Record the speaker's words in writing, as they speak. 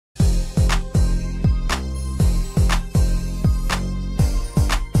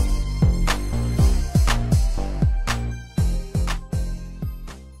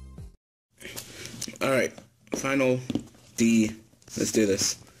final D. Let's do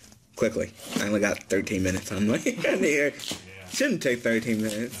this quickly. I only got 13 minutes on my end here. Yeah. Shouldn't take 13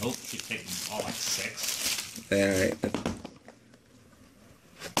 minutes. I hope it should take all like 6. Alright.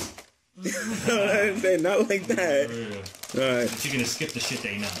 Not like that. Alright. But you're gonna skip the shit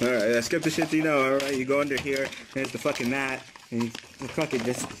they know. Alright, let's skip the shit you know. Alright, you go under here, and it's the fucking mat, and you fucking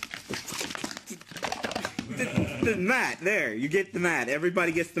just... the mat, there, you get the mat.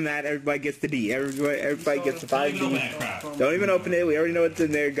 Everybody gets the mat, everybody gets the D. Everybody gets the 5D's. Don't even open it, we already know what's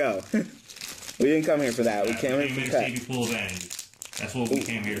in there, go. We didn't come here for that, we came here for cut. Full vanity. That's what we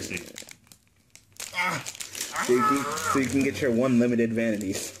came here to see. So you can get your one limited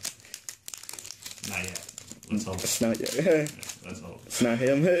vanities. Not yet. Let's hope. It's not yet. Let's hope. It's not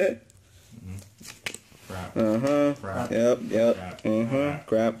him. Crap. Crap. Yep.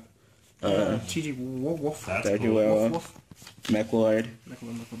 Crap. TG Wolf. Thank you, Werewolf. McLord.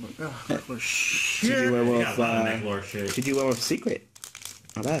 TG Werewolf. TG Werewolf Secret.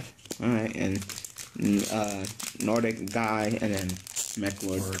 Not bad. Alright, and Nordic guy, and then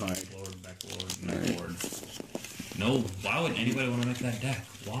McLord card. McLord. No, why would anybody want to make that deck?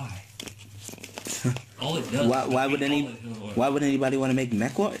 Why? All it does. Why would anybody want to make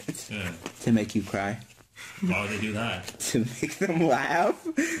McLord? Yeah. To make you cry. Why would they do that? To make them laugh.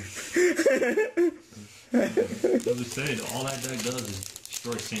 As I said, all that deck does is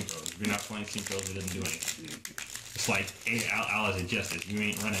destroy synchros. If you're not playing synchros, it doesn't do anything. It's like Al has adjusted. You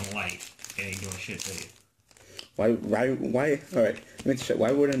ain't running light. It ain't doing shit to you. Why? Alright, let me check.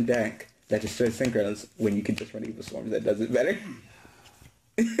 Why would a deck that destroys synchros when you can just run Evil Swarms that does it better?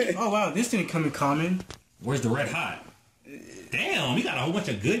 Oh wow, this didn't come in common. Where's the red hot? Damn, you got a whole bunch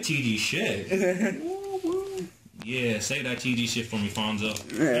of good TG shit. Yeah, say that TG shit for me, Fonzo.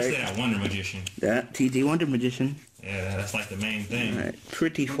 Say that Wonder Magician. Yeah, TG Wonder Magician. Yeah, that's like the main thing. Alright,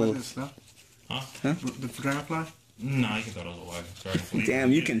 pretty full. Huh? The Dragonfly? Nah, you can throw those away. Dragonfly.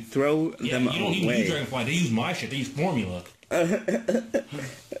 Damn, you can throw them away. You don't even use Dragonfly. They use my shit. They use Formula.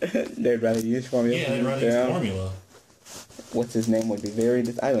 They'd rather use Formula. Yeah, they'd rather use Formula. What's his name would be very...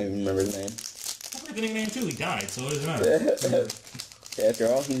 I don't even remember his name. That's a good name too. He died, so it doesn't matter. Yeah, after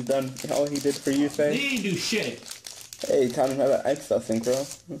all he's done, all he did for you, say? He didn't do shit. Hey, he taught him how to Excel synchro.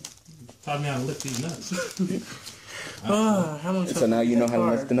 Taught me how to lift these nuts. So now you know how to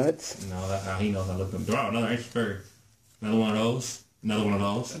lift the nuts? No, that's how he knows how to lift them. Draw another ancient fairy. Another one of those. Another one of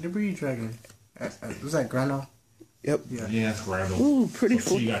those. The Breed Dragon. Was that Grano? Yep. Yeah, that's Grano. Ooh, pretty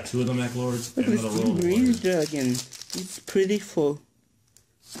full. So you got 2 of them McLords Look and at another this Roll Breed Dragon. It's pretty full.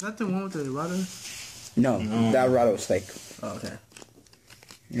 Is that the one with the Rado? No, that Rado was fake. Oh, okay.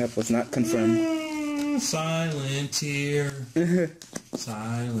 Yep, was not confirmed. Silent tear.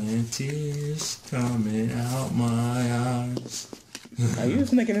 Silent tears coming out my eyes. Are you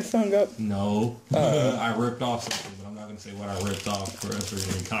just making this song up? No. I ripped off something, but I'm not going to say what I ripped off for us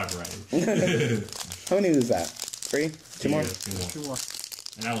being copyrighted. How many was that? 3? 2 more? 2 more.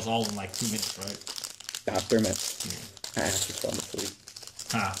 And that was all in like 2 minutes, right? 3 minutes. I actually fell asleep.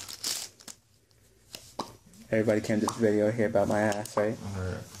 Ha. Everybody came to this video to hear about my ass, right?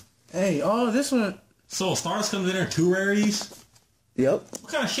 Hey, oh, this one. So Stardust comes in there 2 rarities? Yep.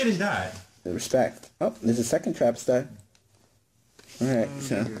 What kind of shit is that? Respect. Oh, there's a second trap stud. Alright,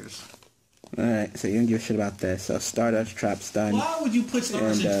 so you don't give a shit about this. So Stardust, Trap Stun. Why would you put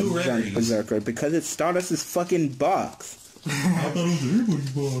Stardust in 2 rarities? Berserker, because it's Stardust's fucking box. I thought it was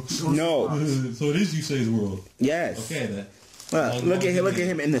everybody's box. No. So it is Yusei's world. Yes. Okay then. Well, look at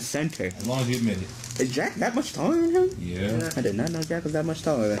him in the center. As long as you admit it. Is Jack that much taller than him? Yeah. I did not know Jack was that much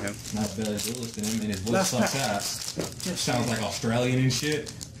taller than him. Not better Duels than him, and his voice sucks ass. Sounds like Australian and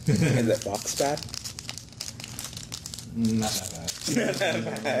shit. Is that box bad? Not that bad.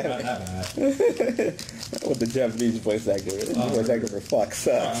 Not that bad. With the Japanese voice actor. The voice actor for Fox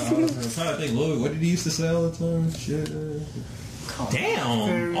sucks. I'm trying to think, Louis, what did he used to say all the time? Shit.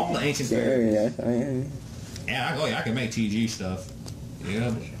 Damn! All the ancient fairies. Yeah, I can make TG stuff.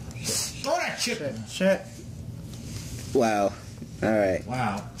 Yeah. Throw that shit. Shit. Wow. Alright.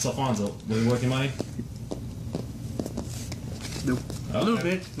 Wow. So, Fonzo, was you working money? Nope. Okay. A little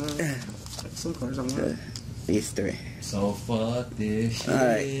bit. Some cards I want. These 3. So, fuck this shit.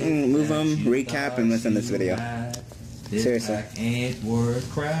 Alright. Move on, recap, and listen to this video. Seriously. Pack ain't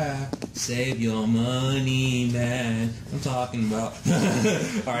worth crap. Save your money, man. I'm talking about.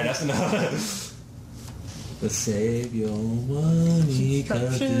 Alright, that's enough. But save your money,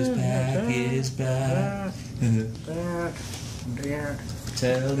 cause this pack is back.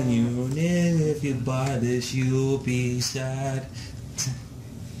 Telling you, if you buy this, you'll be sad.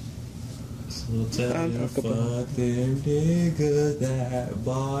 So So tell you fuck them niggas that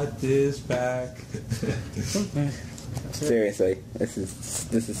bought this back. Seriously, this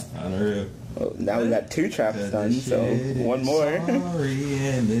is. Unreal. Oh, now we got 2 traps done, so one more. Sorry,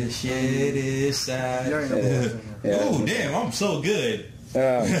 and the shit is sad. Yeah. Oh damn, I'm so good. Oh,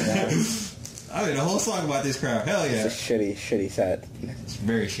 God. I made a whole song about this crap. Hell yeah. It's a shitty set. It's a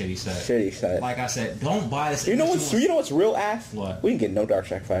very shitty set. Shitty set. Like I said, don't buy this. You know what's real ass? What? We can get no Dark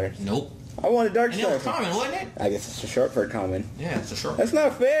Strike fighters. Nope. I want a Dark And Strike. it was common, wasn't it? I guess it's a short for common. Yeah, it's a short. That's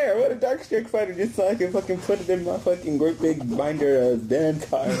not fair. What a Dark Strike fighter just so I can fucking put it in my fucking great big binder of damn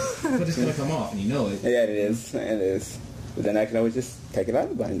card. But it's gonna come off, and you know it. Yeah, it is. It is. But then I can always just take it out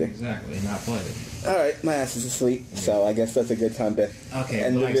of the binder. Exactly, not play it. Alright, my ass is asleep, so I guess that's a good time to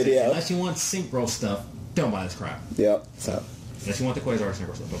end the like I said, video. unless you want synchro stuff, don't buy this crap. Yep, so. Unless you want the Quasar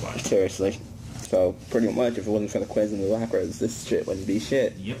synchro stuff, don't buy it. Seriously. So, pretty much, if it wasn't for the quiz and the lacros, this shit wouldn't be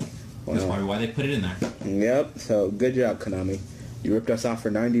shit. Yep. That's probably why they put it in there. Yep, so good job, Konami. You ripped us off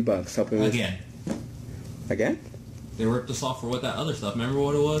for $90. Hope it was... Again? They ripped us off for what that other stuff. Remember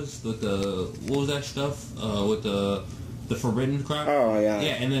what it was? With the... What was that stuff? With the forbidden crap? Oh, yeah.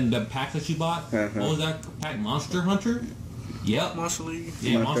 Yeah, and then the pack that you bought? What was that pack? Monster Hunter? Yep. Monster League.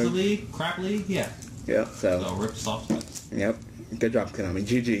 Yeah, Monster League. Crap League. Yeah. Yep, so ripped us off twice. Yep. Good job, Konami.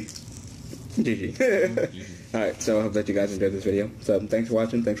 GG. GG. Alright, so I hope that you guys enjoyed this video. So thanks for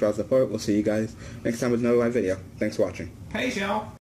watching. Thanks for all the support. We'll see you guys next time with another live video. Thanks for watching. Peace, y'all.